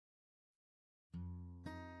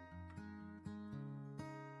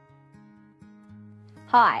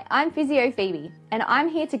Hi, I'm Physio Phoebe, and I'm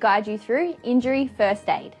here to guide you through injury first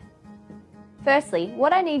aid. Firstly,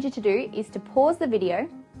 what I need you to do is to pause the video,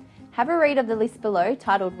 have a read of the list below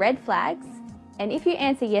titled Red Flags, and if you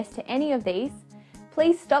answer yes to any of these,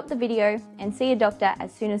 please stop the video and see a doctor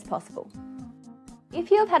as soon as possible.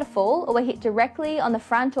 If you have had a fall or were hit directly on the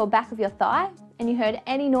front or back of your thigh, and you heard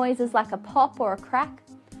any noises like a pop or a crack,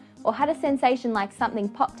 or had a sensation like something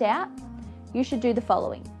popped out, you should do the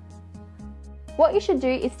following. What you should do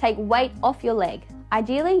is take weight off your leg,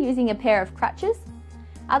 ideally using a pair of crutches,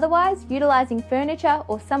 otherwise utilising furniture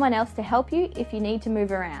or someone else to help you if you need to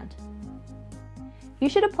move around. You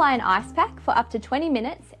should apply an ice pack for up to 20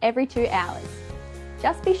 minutes every 2 hours.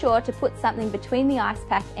 Just be sure to put something between the ice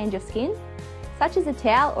pack and your skin, such as a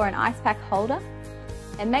towel or an ice pack holder,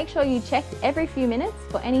 and make sure you check every few minutes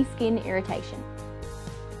for any skin irritation.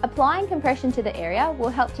 Applying compression to the area will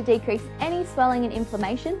help to decrease any swelling and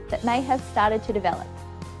inflammation that may have started to develop.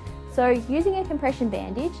 So using a compression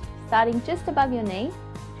bandage, starting just above your knee,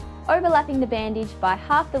 overlapping the bandage by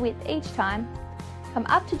half the width each time, come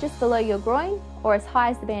up to just below your groin or as high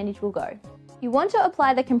as the bandage will go. You want to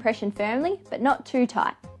apply the compression firmly but not too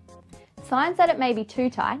tight. Signs that it may be too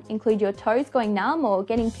tight include your toes going numb or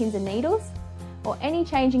getting pins and needles, or any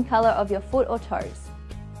change in colour of your foot or toes.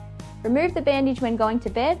 Remove the bandage when going to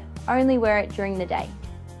bed, only wear it during the day.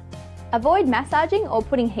 Avoid massaging or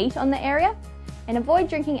putting heat on the area, and avoid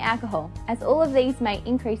drinking alcohol, as all of these may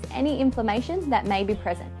increase any inflammation that may be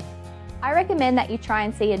present. I recommend that you try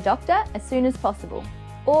and see a doctor as soon as possible,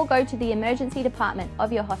 or go to the emergency department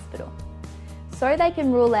of your hospital, so they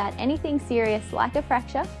can rule out anything serious like a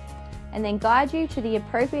fracture, and then guide you to the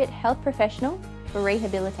appropriate health professional for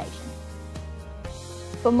rehabilitation.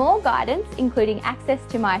 For more guidance, including access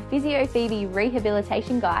to my Physio Phoebe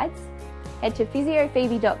rehabilitation guides, head to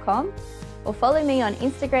physiophoebe.com or follow me on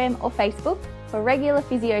Instagram or Facebook for regular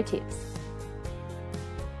physio tips.